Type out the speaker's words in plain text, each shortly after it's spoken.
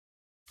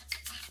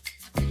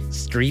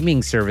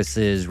streaming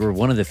services were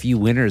one of the few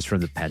winners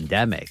from the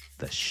pandemic.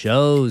 The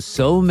shows,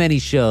 so many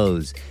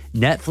shows.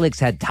 Netflix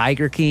had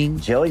Tiger King.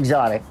 Joe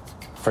Exotic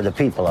for the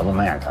people of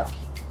America.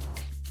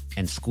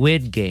 And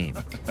Squid Game.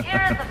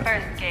 Here is the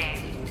first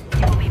game.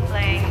 You will be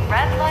playing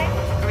red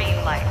light, green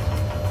light.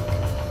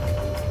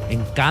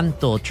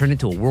 Encanto turned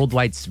into a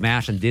worldwide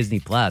smash on Disney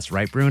Plus,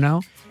 right,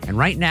 Bruno? And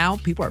right now,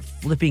 people are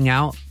flipping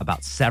out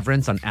about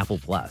Severance on Apple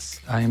Plus.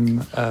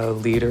 I'm a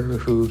leader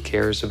who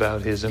cares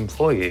about his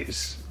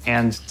employees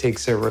and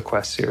takes their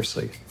requests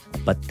seriously.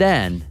 But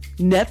then,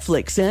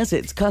 Netflix says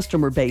its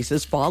customer base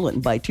has fallen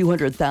by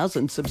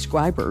 200,000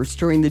 subscribers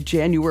during the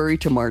January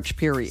to March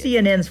period.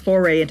 CNN's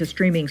foray into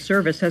streaming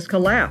service has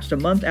collapsed a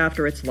month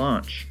after its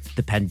launch.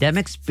 the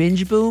pandemic's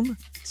binge boom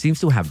seems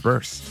to have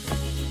burst.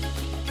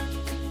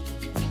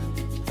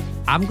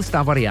 I'm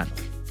Gustavo Arellano.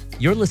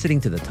 You're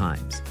listening to The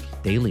Times,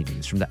 daily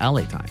news from the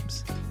LA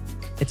Times.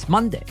 It's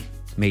Monday,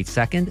 May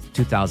 2nd,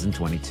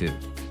 2022.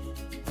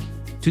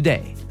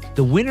 Today,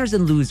 the winners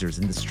and losers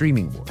in the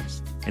streaming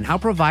wars and how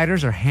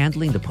providers are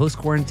handling the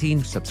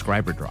post-quarantine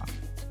subscriber drop.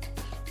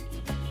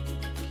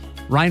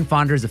 Ryan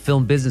Fonder is a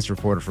film business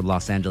reporter for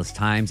Los Angeles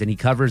Times, and he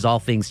covers all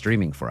things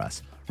streaming for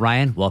us.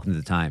 Ryan, welcome to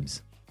The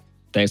Times.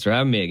 Thanks for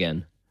having me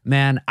again.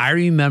 Man, I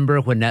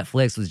remember when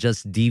Netflix was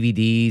just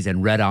DVDs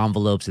and red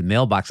envelopes and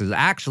mailboxes.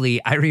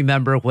 Actually, I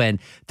remember when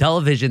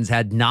televisions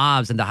had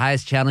knobs and the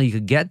highest channel you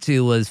could get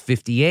to was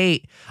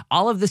 58.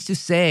 All of this to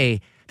say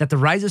that the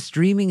rise of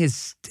streaming is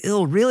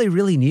still really,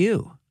 really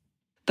new.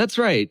 That's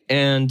right.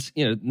 And,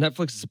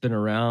 Netflix has been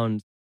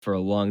around for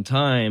a long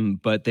time,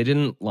 but they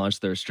didn't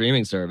launch their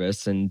streaming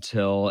service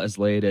until as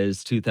late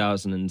as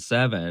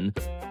 2007.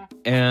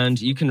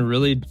 And you can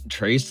really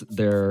trace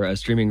their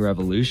streaming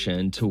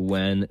revolution to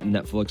when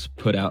Netflix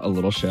put out a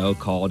little show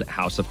called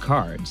House of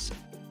Cards.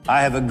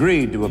 I have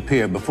agreed to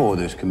appear before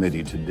this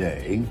committee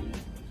today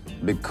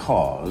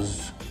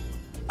because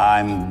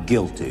I'm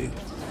guilty.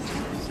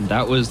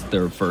 That was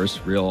their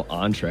first real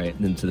entree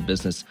into the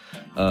business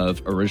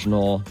of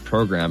original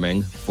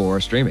programming for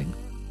streaming.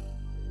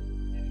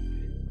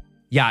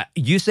 Yeah,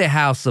 you say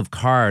House of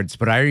Cards,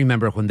 but I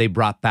remember when they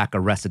brought back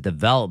Arrested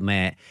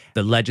Development,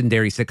 the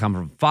legendary sitcom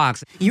from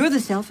Fox. You're the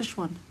selfish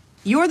one.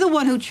 You're the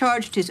one who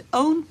charged his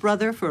own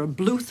brother for a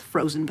Bluth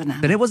frozen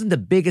banana. And it wasn't the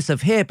biggest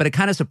of hit, but it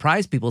kind of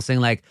surprised people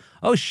saying like,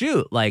 oh,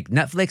 shoot, like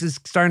Netflix is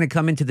starting to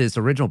come into this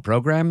original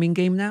programming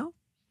game now?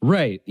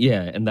 Right.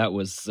 Yeah. And that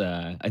was,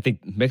 I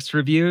think, mixed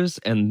reviews.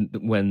 And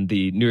when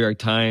the New York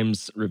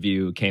Times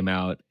review came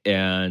out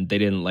and they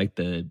didn't like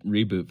the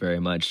reboot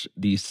very much,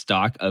 the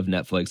stock of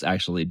Netflix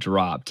actually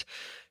dropped.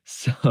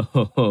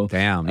 So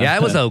damn. Yeah,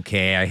 it was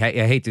okay. I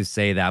hate to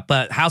say that.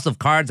 But House of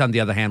Cards, on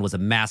the other hand, was a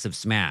massive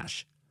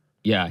smash.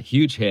 Yeah,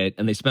 huge hit.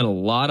 And they spent a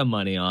lot of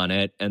money on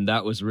it. And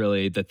that was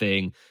really the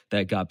thing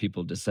that got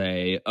people to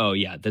say, oh,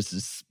 yeah, this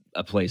is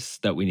a place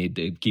that we need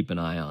to keep an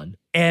eye on.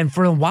 And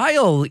for a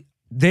while,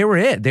 they were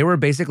it. They were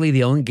basically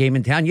the only game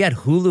in town. You had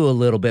Hulu a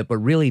little bit, but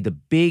really the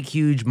big,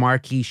 huge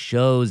marquee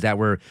shows that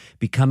were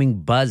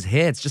becoming buzz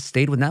hits just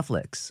stayed with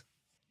Netflix.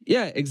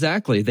 Yeah,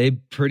 exactly. They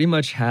pretty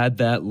much had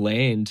that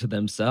lane to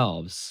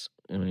themselves.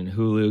 I mean,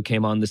 Hulu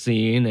came on the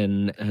scene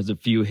and has a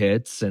few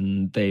hits,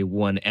 and they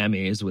won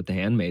Emmys with The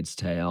Handmaid's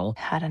Tale.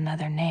 Had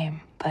another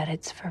name, but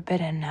it's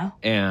forbidden now.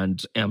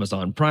 And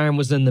Amazon Prime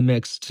was in the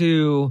mix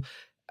too.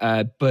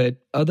 But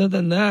other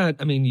than that,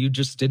 I mean, you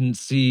just didn't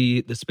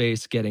see the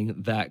space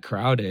getting that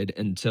crowded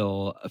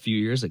until a few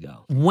years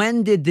ago.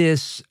 When did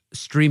this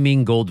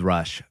streaming gold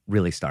rush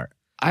really start?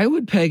 I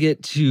would peg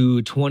it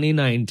to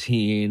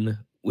 2019,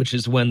 which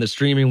is when the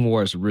streaming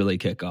wars really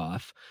kick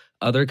off.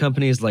 Other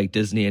companies like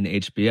Disney and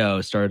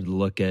HBO started to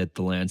look at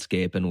the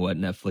landscape and what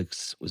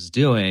Netflix was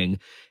doing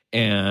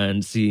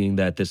and seeing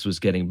that this was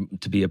getting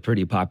to be a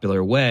pretty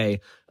popular way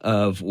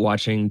of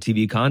watching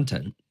TV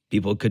content.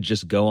 People could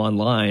just go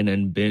online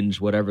and binge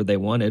whatever they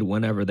wanted,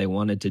 whenever they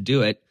wanted to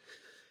do it.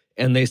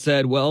 And they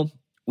said, well,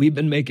 we've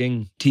been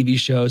making TV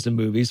shows and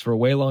movies for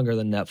way longer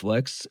than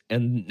Netflix,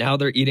 and now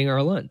they're eating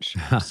our lunch.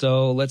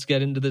 So let's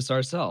get into this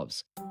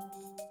ourselves.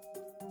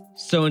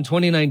 So in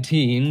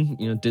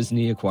 2019,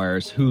 Disney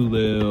acquires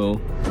Hulu.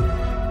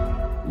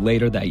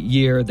 Later that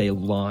year, they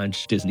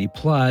launched Disney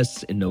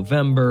Plus in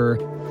November.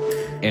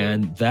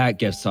 And that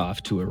gets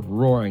off to a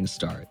roaring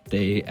start.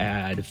 They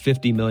add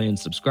 50 million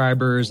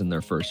subscribers in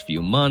their first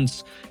few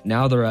months.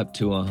 Now they're up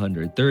to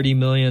 130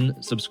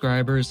 million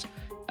subscribers.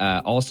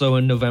 Also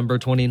in November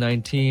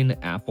 2019,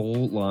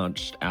 Apple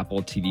launched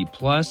Apple TV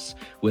Plus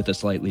with a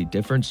slightly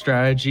different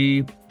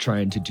strategy,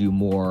 trying to do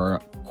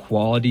more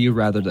quality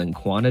rather than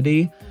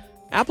quantity.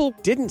 Apple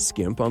didn't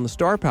skimp on the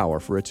star power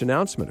for its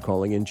announcement,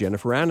 calling in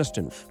Jennifer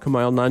Aniston,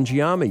 Kumail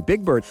Nanjiani,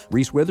 Big Bird,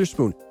 Reese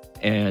Witherspoon,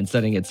 and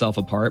setting itself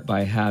apart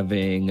by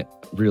having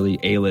really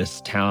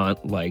A-list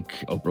talent like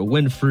Oprah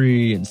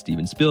Winfrey and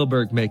Steven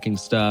Spielberg making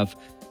stuff.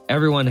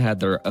 Everyone had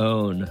their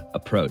own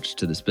approach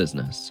to this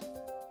business.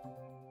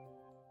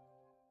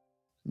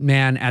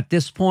 Man, at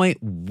this point,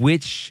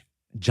 which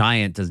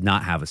giant does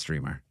not have a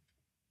streamer?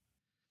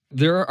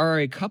 There are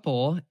a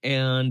couple,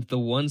 and the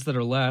ones that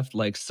are left,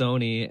 like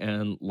Sony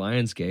and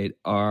Lionsgate,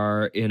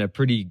 are in a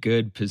pretty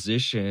good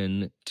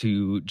position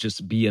to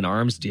just be an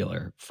arms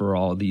dealer for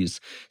all these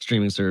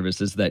streaming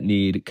services that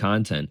need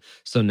content.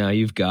 So now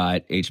you've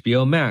got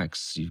HBO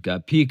Max, you've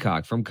got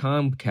Peacock from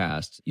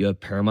Comcast, you have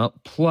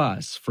Paramount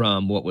Plus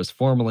from what was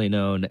formerly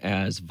known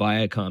as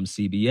Viacom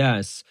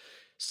CBS.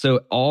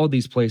 So all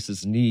these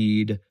places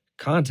need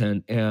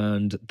content,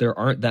 and there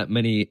aren't that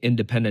many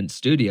independent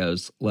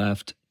studios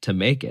left to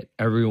make it.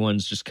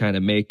 Everyone's just kind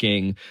of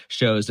making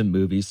shows and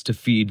movies to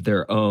feed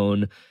their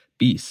own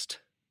beast.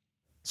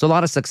 So a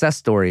lot of success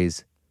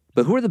stories,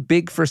 but who are the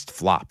big first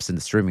flops in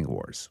the streaming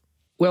wars?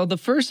 Well, the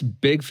first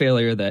big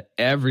failure that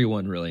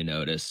everyone really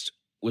noticed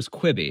was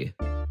Quibi.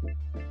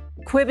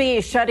 Quibi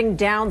is shutting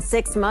down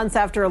 6 months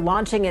after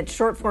launching its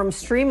short-form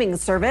streaming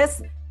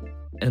service.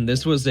 And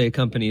this was a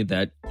company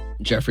that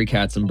Jeffrey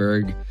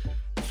Katzenberg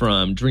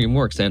from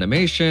DreamWorks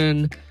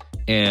Animation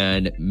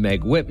and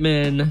Meg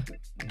Whitman,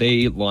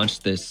 they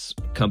launched this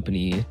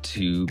company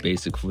to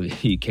basically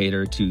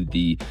cater to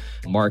the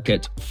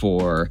market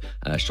for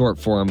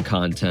short-form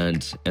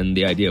content. And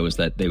the idea was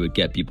that they would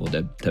get people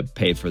to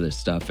pay for this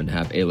stuff and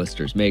have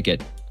A-listers make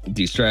it.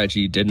 The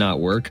strategy did not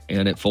work,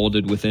 and it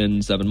folded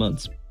within 7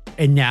 months.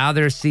 And now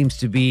there seems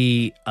to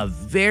be a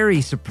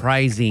very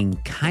surprising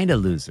kind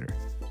of loser,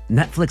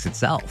 Netflix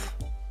itself.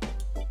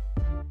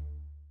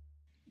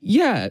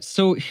 Yeah,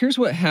 so here's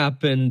what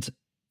happened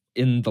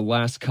in the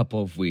last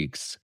couple of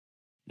weeks.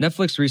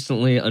 Netflix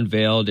recently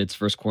unveiled its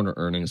first quarter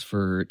earnings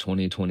for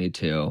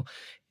 2022,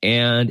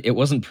 and it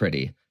wasn't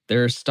pretty.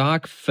 Their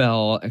stock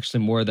fell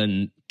actually more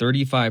than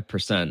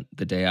 35%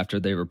 the day after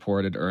they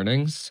reported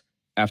earnings,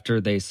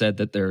 after they said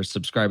that their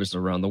subscribers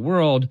around the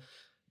world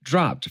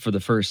dropped for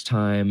the first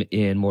time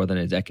in more than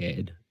a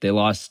decade. They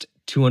lost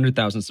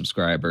 200,000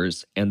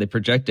 subscribers, and they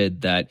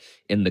projected that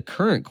in the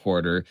current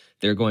quarter,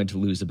 they're going to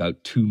lose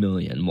about 2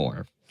 million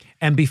more.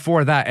 And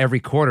before that, every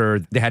quarter,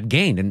 they had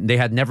gained, and they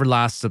had never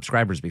lost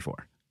subscribers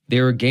before.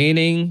 They were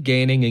gaining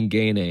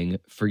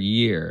for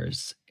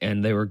years,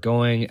 and they were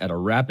going at a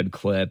rapid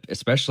clip,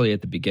 especially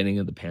at the beginning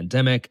of the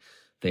pandemic.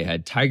 They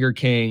had Tiger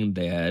King.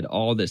 They had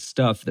all this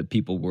stuff that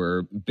people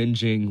were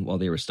binging while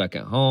they were stuck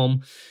at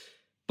home.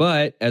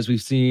 But as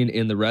we've seen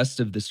in the rest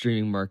of the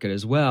streaming market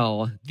as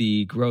well,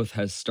 the growth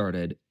has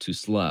started to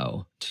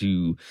slow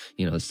to,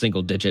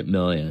 single-digit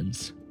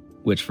millions,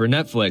 which for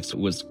Netflix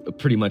was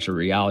pretty much a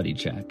reality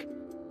check.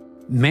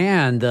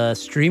 Man, the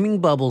streaming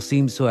bubble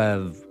seems to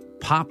have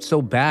popped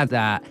so bad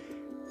that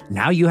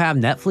now you have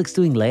Netflix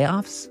doing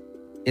layoffs?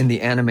 In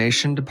the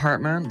animation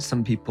department,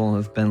 some people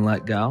have been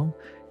let go.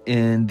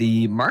 In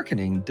the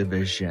marketing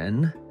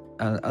division,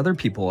 other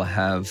people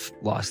have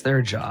lost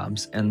their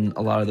jobs, and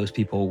a lot of those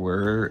people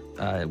were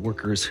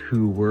workers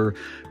who were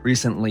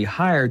recently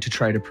hired to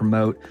try to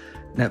promote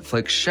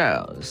Netflix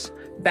shows.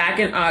 Back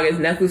in August,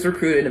 Netflix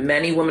recruited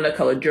many women of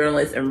color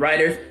journalists and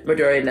writers,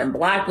 majority of them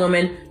Black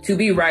women, to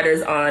be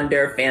writers on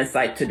their fan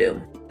site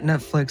To-Do.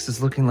 Netflix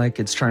is looking like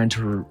it's trying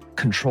to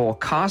control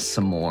costs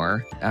some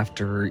more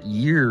after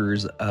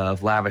years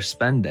of lavish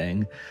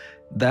spending.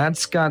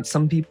 That's got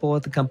some people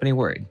at the company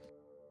worried.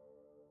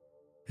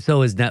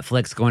 So is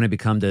Netflix going to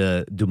become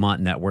the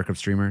Dumont network of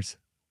streamers?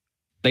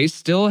 They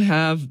still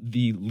have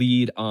the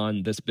lead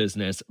on this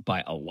business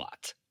by a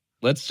lot.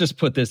 Let's just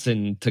put this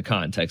into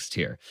context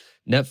here.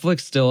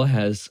 Netflix still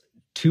has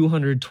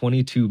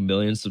 222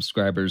 million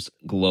subscribers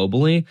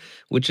globally,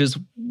 which is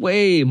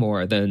way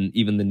more than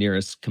even the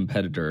nearest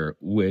competitor,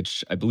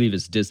 which I believe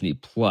is Disney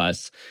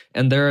Plus,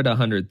 and they're at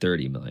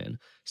 130 million.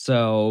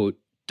 So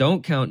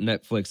don't count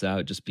Netflix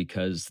out just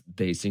because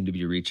they seem to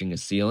be reaching a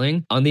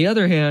ceiling. On the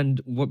other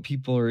hand, what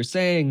people are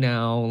saying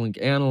now, like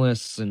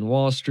analysts and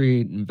Wall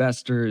Street,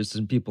 investors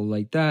and people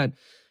like that,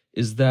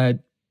 is that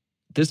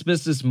this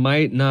business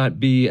might not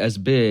be as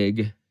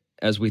big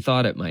as we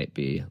thought it might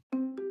be.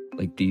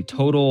 Like the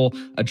total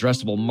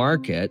addressable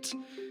market,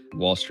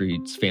 Wall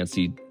Street's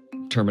fancy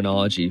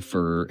terminology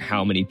for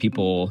how many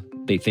people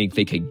they think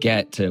they could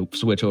get to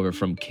switch over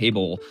from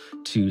cable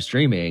to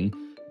streaming,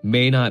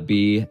 may not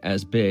be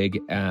as big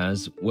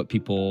as what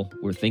people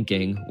were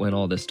thinking when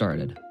all this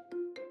started.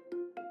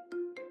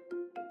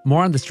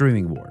 More on the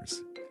streaming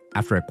wars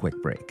after a quick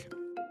break.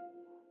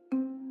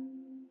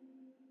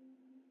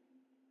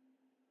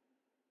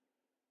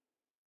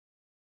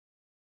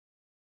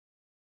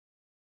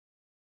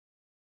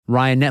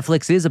 Ryan,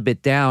 Netflix is a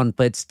bit down,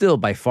 but it's still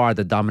by far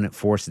the dominant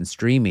force in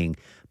streaming.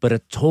 But a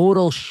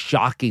total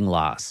shocking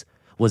loss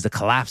was the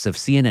collapse of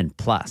CNN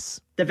Plus.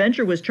 The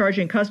venture was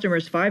charging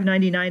customers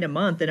 $5.99 a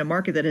month in a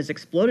market that has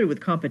exploded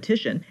with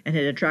competition and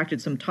had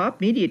attracted some top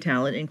media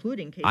talent,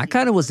 including Casey. I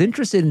kind of was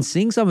interested in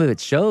seeing some of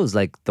its shows,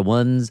 like the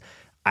ones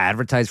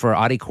advertised for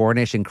Audie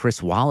Cornish and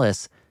Chris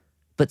Wallace.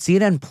 But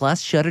CNN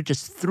Plus shuttered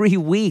just 3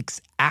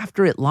 weeks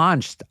after it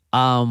launched.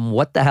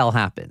 What the hell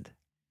happened?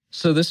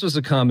 So this was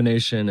a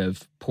combination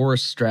of poor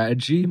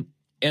strategy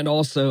and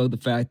also the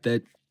fact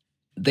that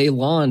they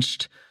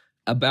launched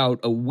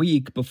about a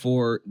week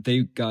before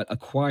they got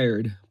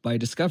acquired by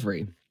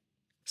Discovery.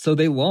 So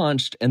they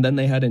launched, and then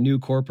they had a new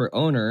corporate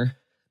owner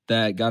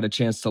that got a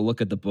chance to look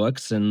at the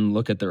books and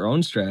look at their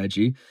own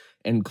strategy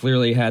and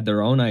clearly had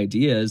their own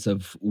ideas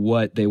of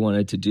what they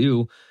wanted to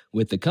do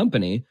with the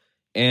company.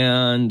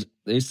 And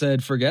they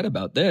said, forget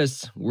about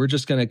this. We're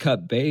just going to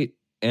cut bait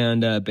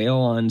and bail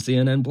on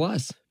CNN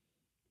Plus.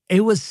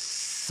 It was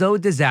so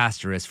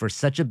disastrous for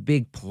such a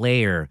big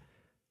player.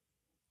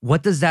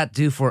 What does that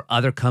do for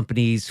other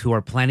companies who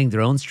are planning their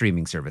own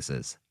streaming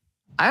services?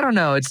 I don't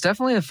know. It's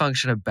definitely a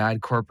function of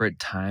bad corporate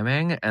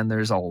timing, and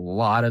there's a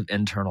lot of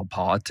internal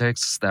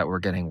politics that were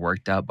getting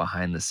worked out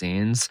behind the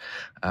scenes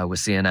with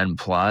CNN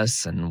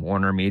Plus and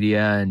Warner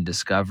Media and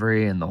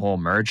Discovery and the whole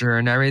merger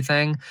and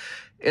everything.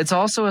 It's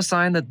also a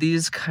sign that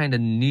these kind of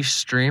niche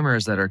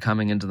streamers that are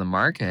coming into the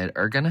market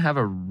are going to have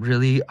a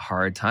really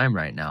hard time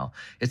right now.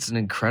 It's an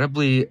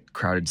incredibly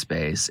crowded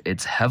space.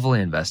 It's heavily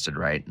invested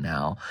right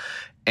now.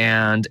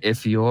 And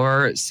if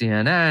you're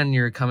CNN,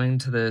 you're coming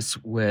to this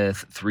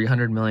with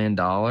 $300 million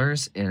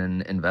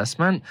in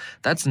investment.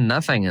 That's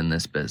nothing in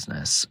this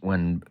business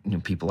when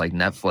people like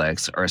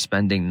Netflix are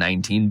spending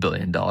 $19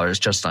 billion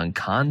just on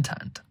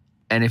content.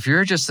 And if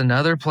you're just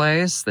another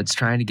place that's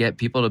trying to get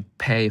people to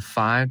pay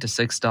 $5 to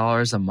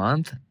 $6 a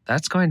month,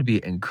 that's going to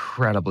be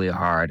incredibly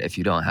hard if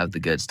you don't have the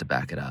goods to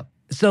back it up.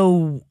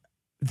 So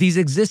these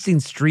existing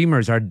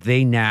streamers, are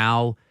they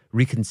now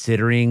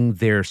reconsidering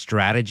their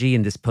strategy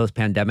in this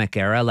post-pandemic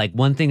era? Like,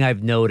 one thing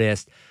I've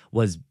noticed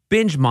was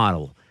binge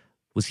model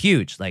was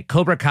huge. Like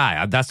Cobra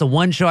Kai, that's the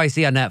one show I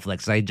see on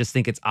Netflix. I just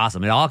think it's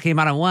awesome. It all came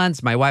out at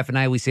once. My wife and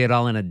I, we see it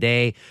all in a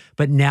day.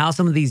 But now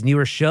some of these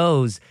newer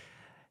shows,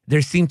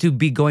 there seem to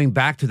be going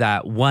back to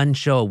that one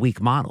show a week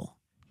model.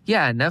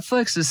 Yeah,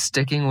 Netflix is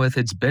sticking with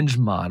its binge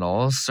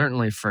model,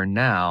 certainly for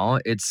now.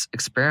 It's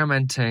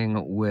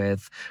experimenting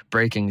with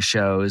breaking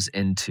shows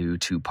into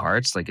two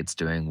parts, like it's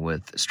doing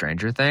with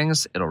Stranger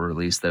Things. It'll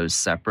release those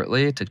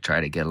separately to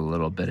try to get a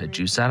little bit of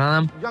juice out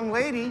of them. Young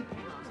lady,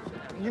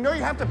 you know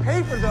you have to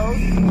pay for those.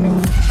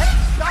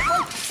 Hey,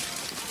 stop.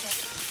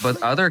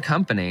 But other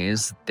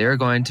companies, they're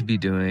going to be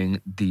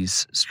doing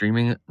these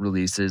streaming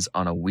releases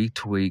on a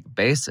week-to-week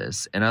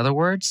basis. In other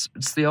words,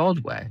 it's the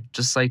old way,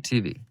 just like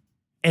TV.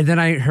 And then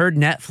I heard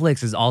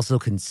Netflix is also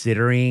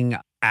considering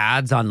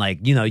ads on, like,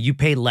 you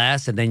pay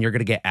less and then you're going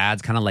to get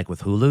ads kind of like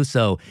with Hulu.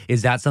 So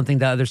is that something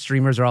that other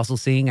streamers are also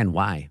seeing, and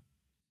why?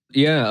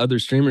 Yeah, other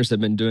streamers have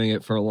been doing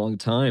it for a long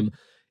time.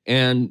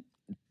 And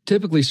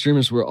typically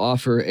streamers will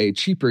offer a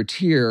cheaper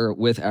tier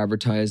with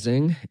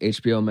advertising.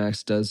 HBO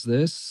Max does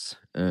this.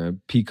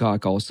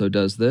 Peacock also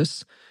does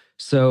this.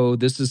 So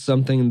this is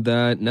something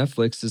that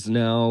Netflix is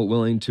now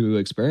willing to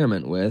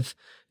experiment with,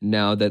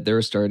 now that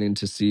they're starting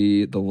to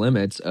see the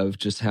limits of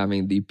just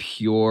having the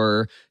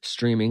pure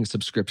streaming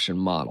subscription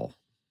model.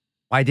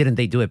 Why didn't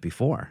they do it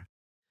before?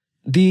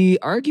 The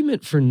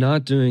argument for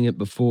not doing it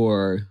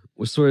before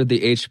was sort of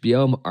the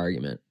HBO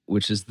argument,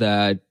 which is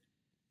that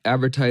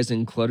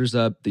advertising clutters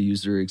up the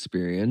user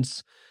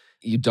experience.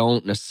 You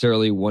don't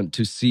necessarily want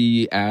to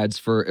see ads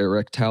for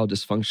erectile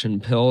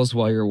dysfunction pills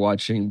while you're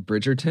watching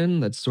Bridgerton.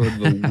 That's sort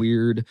of a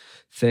weird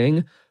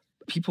thing.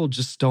 People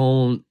just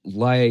don't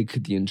like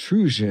the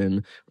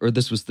intrusion, or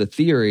this was the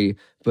theory,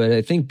 but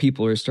I think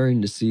people are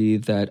starting to see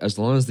that as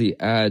long as the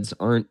ads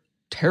aren't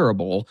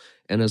terrible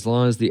and as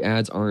long as the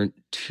ads aren't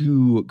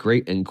too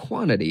great in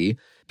quantity,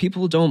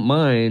 people don't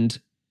mind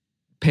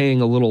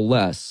paying a little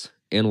less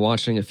and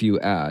watching a few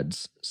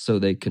ads so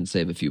they can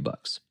save a few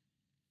bucks.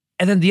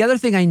 And then the other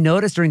thing I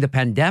noticed during the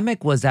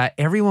pandemic was that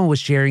everyone was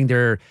sharing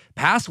their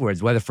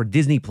passwords, whether for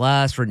Disney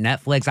Plus, for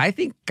Netflix. I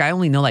think I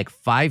only know like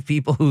 5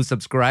 people who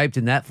subscribe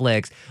to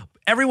Netflix.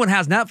 Everyone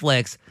has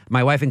Netflix,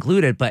 my wife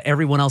included, but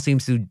everyone else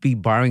seems to be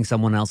borrowing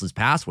someone else's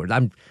password.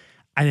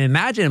 I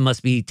imagine it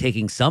must be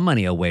taking some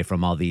money away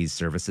from all these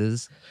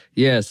services.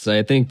 Yes,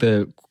 I think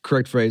the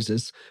correct phrase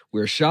is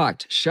we're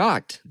shocked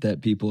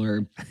that people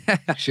are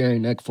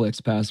sharing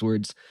Netflix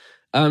passwords.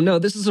 No,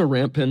 this is a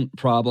rampant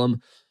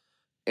problem.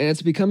 And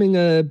it's becoming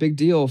a big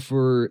deal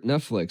for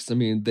Netflix. I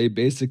mean, they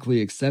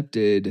basically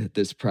accepted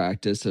this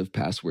practice of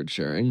password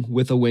sharing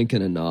with a wink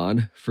and a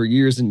nod for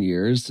years and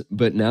years.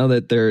 But now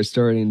that they're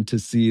starting to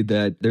see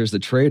that there's a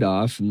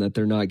trade-off and that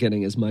they're not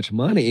getting as much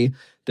money,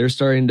 they're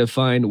starting to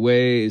find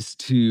ways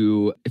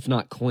to, if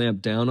not clamp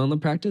down on the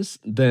practice,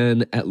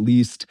 then at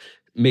least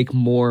make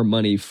more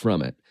money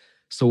from it.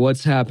 So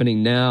what's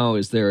happening now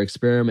is they're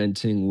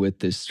experimenting with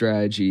this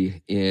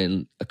strategy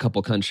in a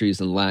couple countries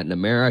in Latin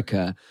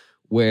America,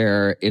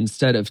 where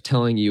instead of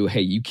telling you,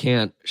 hey, you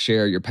can't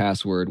share your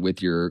password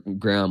with your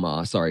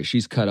grandma, sorry,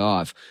 she's cut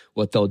off,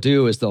 what they'll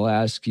do is they'll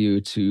ask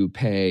you to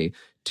pay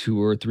 $2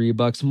 or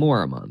 $3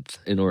 more a month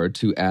in order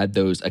to add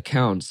those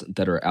accounts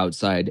that are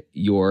outside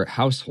your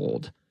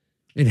household.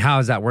 And how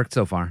has that worked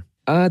so far?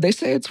 They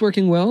say it's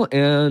working well,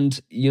 and,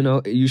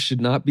 you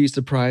should not be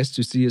surprised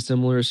to see a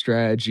similar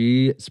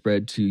strategy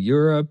spread to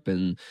Europe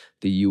and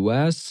the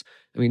US.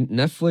 I mean,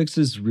 Netflix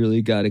has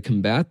really got to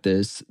combat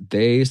this.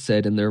 They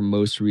said in their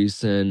most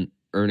recent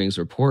earnings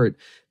report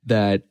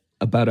that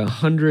about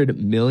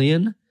 100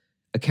 million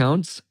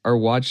accounts are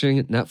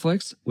watching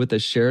Netflix with a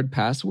shared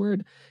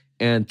password.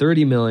 and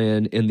 30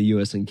 million in the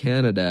US and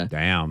Canada.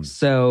 Damn.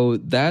 So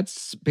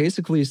that's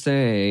basically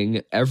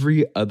saying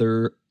every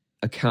other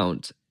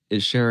account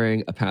is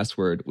sharing a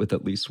password with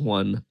at least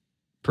one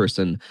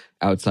person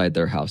outside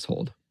their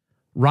household.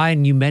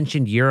 Ryan, you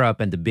mentioned Europe,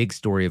 and the big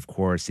story, of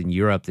course, in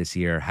Europe this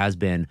year has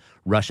been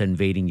Russia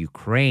invading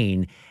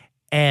Ukraine.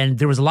 And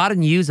there was a lot of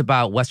news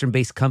about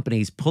Western-based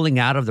companies pulling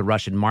out of the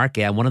Russian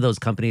market. And one of those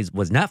companies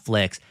was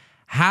Netflix.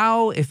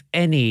 How, if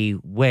any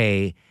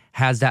way,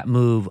 has that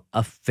move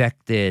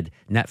affected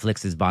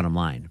Netflix's bottom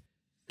line?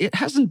 It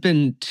hasn't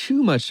been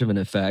too much of an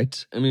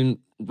effect. I mean,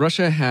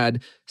 Russia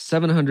had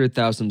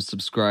 700,000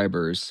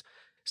 subscribers.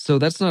 So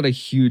that's not a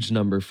huge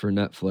number for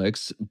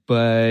Netflix,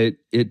 but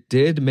it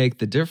did make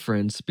the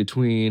difference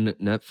between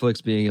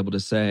Netflix being able to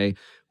say,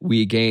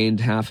 we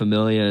gained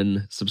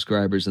 500,000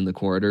 subscribers in the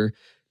quarter,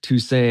 to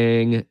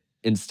saying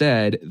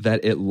instead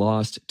that it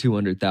lost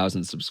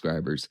 200,000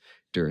 subscribers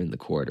during the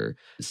quarter.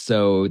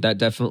 So that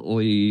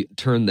definitely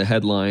turned the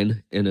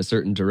headline in a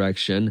certain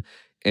direction,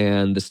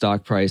 and the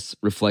stock price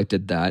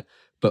reflected that.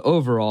 But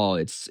overall,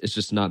 it's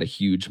just not a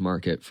huge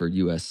market for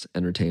U.S.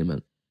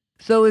 entertainment.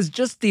 So is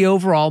just the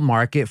overall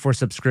market for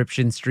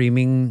subscription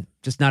streaming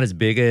just not as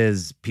big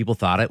as people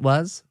thought it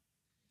was?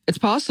 It's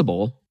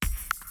possible.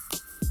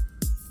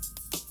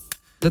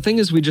 The thing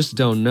is, we just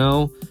don't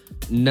know.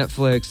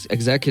 Netflix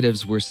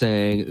executives were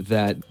saying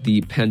that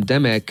the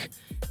pandemic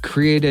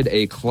created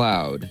a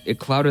cloud. It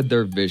clouded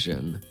their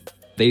vision.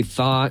 They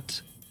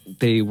thought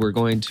they were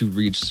going to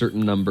reach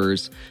certain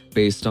numbers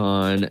based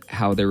on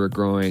how they were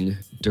growing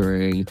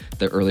during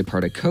the early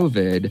part of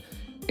COVID.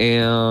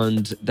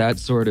 And that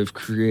sort of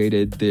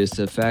created this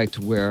effect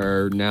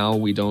where now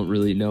we don't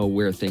really know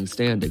where things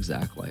stand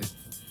exactly.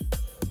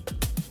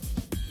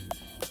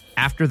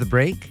 After the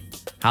break,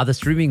 how the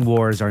streaming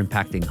wars are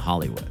impacting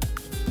Hollywood.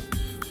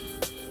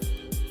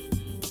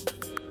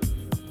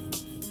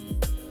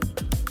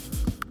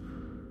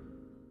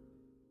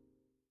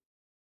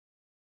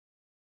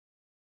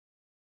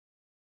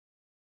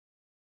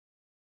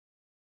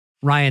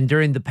 Ryan,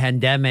 during the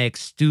pandemic,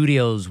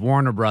 studios,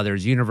 Warner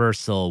Brothers,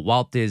 Universal,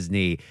 Walt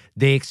Disney,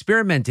 they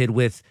experimented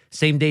with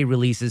same-day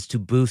releases to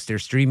boost their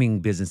streaming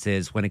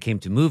businesses when it came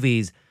to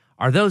movies.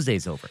 Are those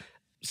days over?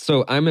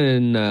 So I'm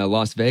in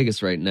Las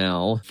Vegas right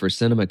now for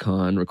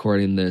CinemaCon,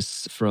 recording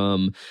this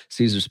from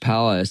Caesar's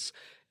Palace.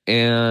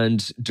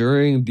 And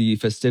during the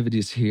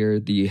festivities here,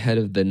 the head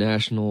of the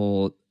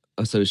National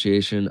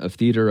Association of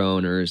Theater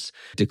Owners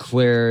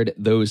declared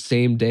those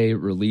same-day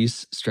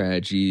release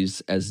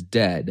strategies as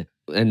dead.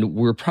 And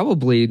we're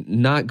probably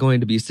not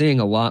going to be seeing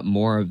a lot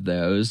more of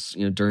those.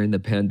 You know, during the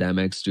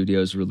pandemic,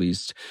 studios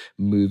released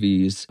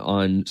movies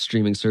on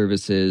streaming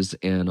services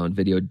and on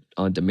video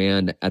on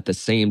demand at the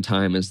same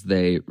time as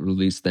they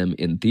released them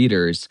in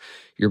theaters.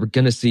 You're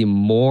going to see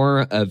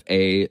more of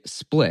a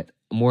split,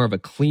 more of a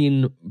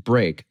clean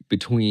break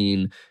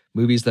between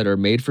movies that are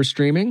made for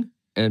streaming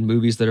and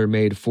movies that are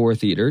made for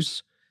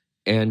theaters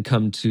and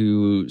come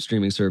to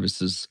streaming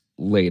services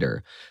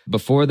later.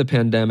 Before the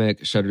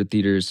pandemic, shuttered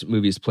theaters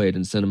movies played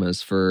in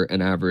cinemas for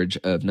an average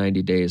of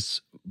 90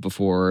 days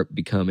before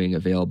becoming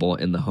available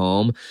in the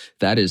home.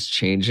 That is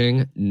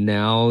changing.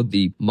 Now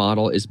the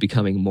model is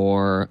becoming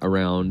more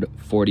around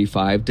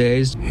 45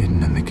 days.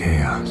 Hidden in the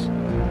chaos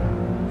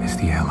is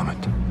the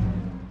element.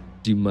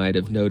 You might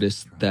have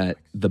noticed that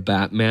The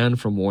Batman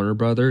from Warner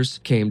Brothers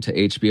came to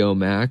HBO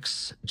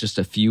Max just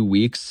a few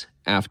weeks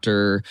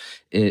after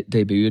it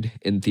debuted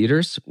in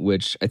theaters,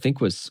 which I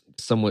think was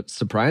somewhat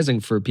surprising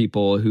for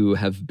people who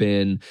have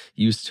been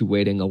used to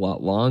waiting a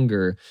lot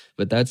longer.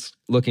 But that's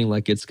looking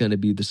like it's going to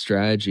be the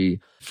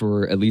strategy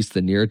for at least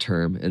the near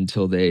term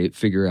until they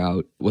figure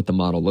out what the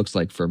model looks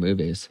like for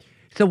movies.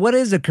 So what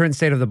is the current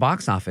state of the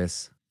box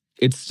office?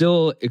 It's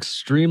still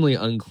extremely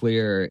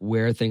unclear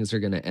where things are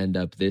going to end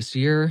up this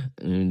year.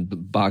 And the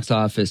box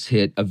office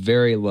hit a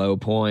very low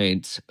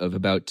point of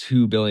about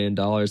 $2 billion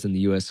in the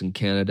US and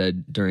Canada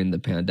during the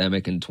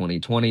pandemic in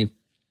 2020.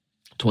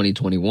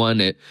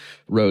 2021, it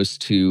rose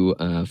to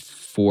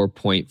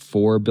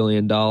 $4.4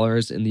 billion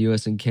in the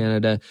US and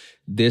Canada.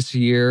 This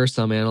year,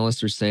 some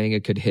analysts are saying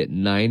it could hit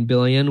 $9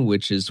 billion,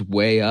 which is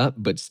way up,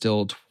 but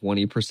still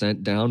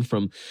 20% down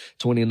from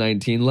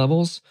 2019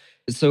 levels.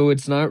 So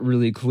it's not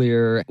really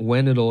clear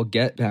when it'll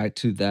get back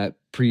to that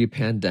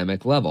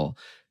pre-pandemic level.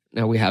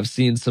 Now, we have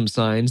seen some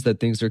signs that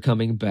things are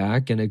coming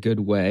back in a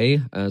good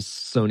way.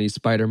 Sony's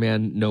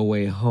Spider-Man No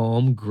Way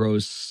Home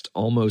grossed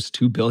almost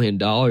 $2 billion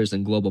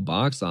in global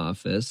box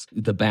office.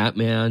 The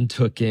Batman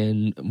took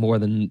in more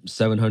than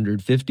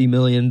 $750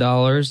 million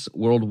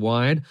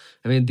worldwide.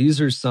 I mean, these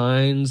are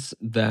signs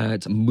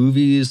that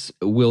movies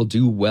will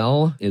do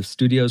well if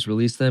studios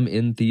release them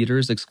in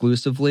theaters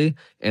exclusively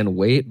and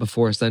wait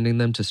before sending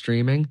them to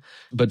streaming.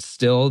 But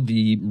still,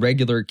 the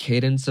regular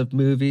cadence of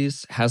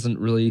movies hasn't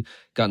really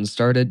gotten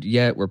started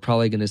yet. We're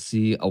probably going to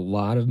see a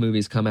lot of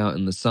movies come out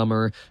in the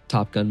summer.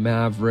 Top Gun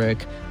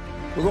Maverick.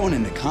 We're going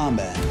into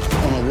combat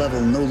on a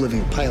level no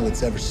living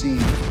pilot's ever seen.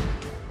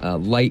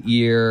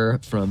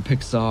 Lightyear from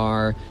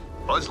Pixar.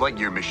 Buzz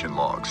Lightyear mission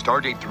log,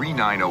 stardate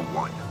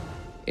 3901.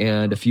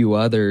 And a few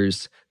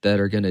others that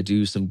are going to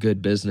do some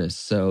good business.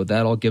 So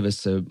that'll give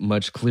us a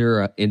much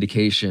clearer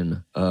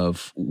indication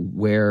of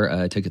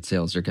where ticket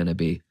sales are going to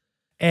be.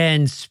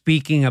 And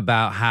speaking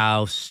about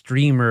how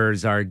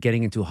streamers are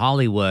getting into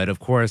Hollywood, of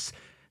course,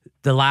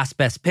 the last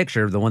Best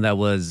Picture, the one that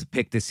was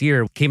picked this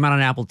year, came out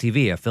on Apple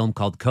TV, a film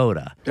called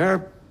Coda. There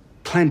are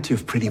plenty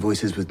of pretty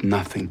voices with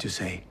nothing to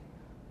say.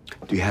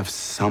 Do you have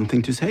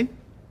something to say?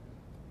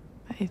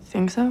 I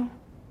think so.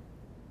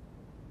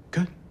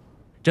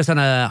 Just on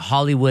a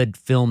Hollywood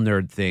film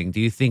nerd thing,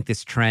 do you think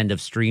this trend of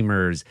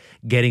streamers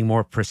getting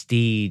more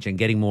prestige and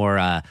getting more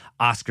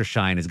Oscar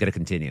shine is going to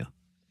continue?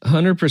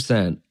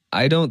 100%.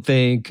 I don't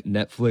think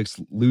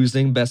Netflix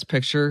losing Best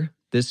Picture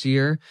this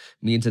year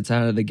means it's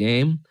out of the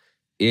game.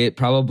 It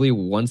probably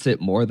wants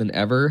it more than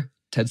ever.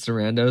 Ted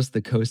Sarandos,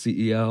 the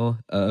co-CEO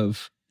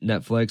of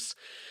Netflix,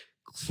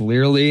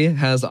 clearly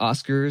has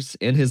Oscars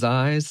in his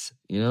eyes.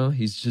 You know,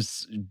 he's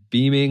just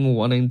beaming,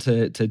 wanting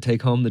to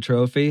take home the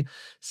trophy.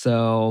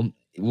 So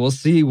we'll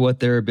see what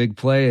their big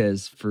play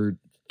is for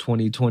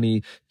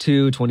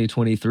 2022,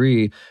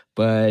 2023,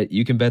 but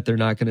you can bet they're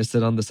not going to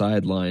sit on the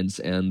sidelines,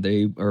 and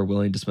they are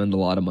willing to spend a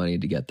lot of money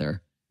to get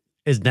there.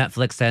 Is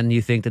Netflix then,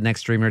 you think, the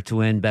next streamer to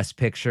win Best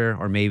Picture,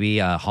 or maybe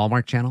a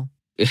Hallmark Channel?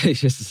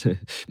 Just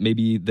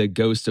maybe the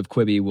ghost of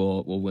Quibi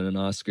will win an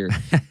Oscar.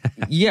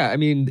 Yeah, I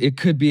mean, it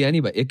could be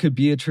anybody. It could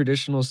be a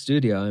traditional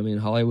studio. I mean,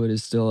 Hollywood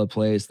is still a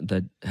place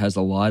that has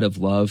a lot of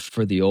love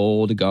for the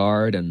old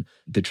guard and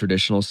the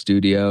traditional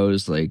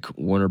studios like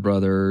Warner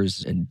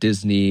Brothers and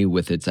Disney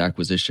with its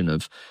acquisition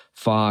of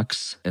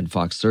Fox and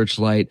Fox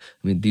Searchlight.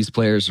 I mean, these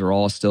players are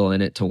all still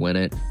in it to win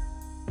it.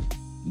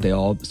 They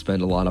all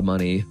spend a lot of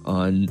money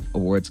on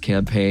awards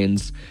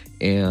campaigns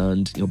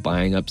and, you know,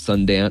 buying up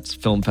Sundance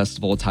Film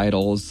Festival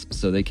titles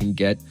so they can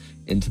get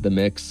into the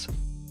mix.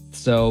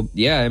 So,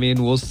 yeah, I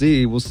mean, we'll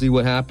see. We'll see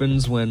what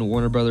happens when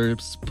Warner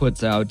Brothers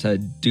puts out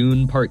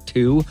Dune Part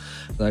 2.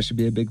 That should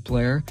be a big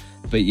player.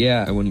 But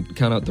yeah, I wouldn't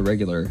count out the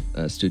regular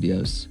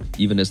studios,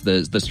 even as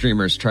the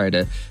streamers try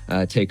to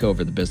take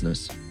over the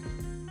business.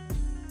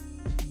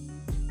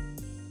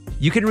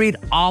 You can read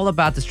all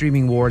about the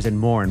streaming wars and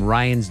more in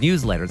Ryan's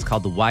newsletter. It's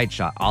called The Wide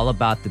Shot, all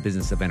about the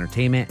business of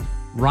entertainment.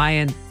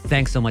 Ryan,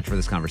 thanks so much for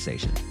this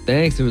conversation.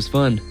 Thanks. It was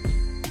fun.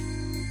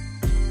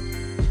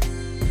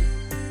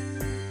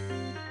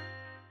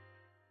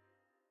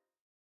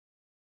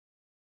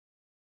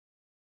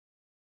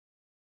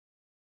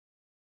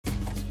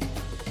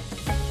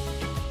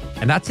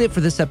 And that's it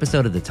for this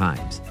episode of The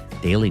Times,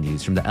 daily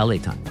news from the LA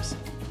Times.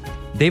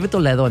 David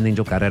Toledo and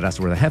Angel Carreras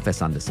were the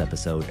jefes on this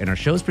episode, and our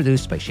show is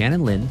produced by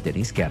Shannon Lin,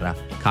 Denise Guerra,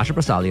 Kasha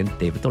Brasalian,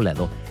 David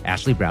Toledo,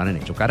 Ashley Brown, and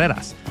Angel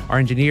Carreras. Our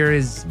engineer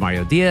is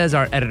Mario Diaz.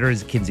 Our editor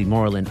is Kinsey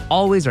Moreland.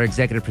 Always our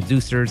executive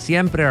producers,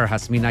 siempre, are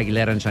Jasmine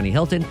Aguilera and Shani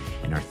Hilton.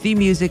 And our theme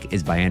music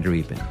is by Andrew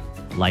Eapen.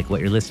 Like what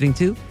you're listening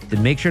to?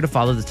 Then make sure to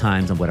follow The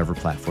Times on whatever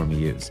platform you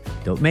use.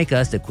 Don't make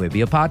us the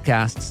Quibi of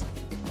podcasts.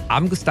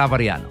 I'm Gustavo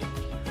Arellano.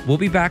 We'll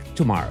be back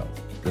tomorrow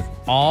with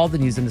all the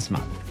news in this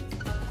month.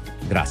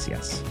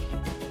 Gracias.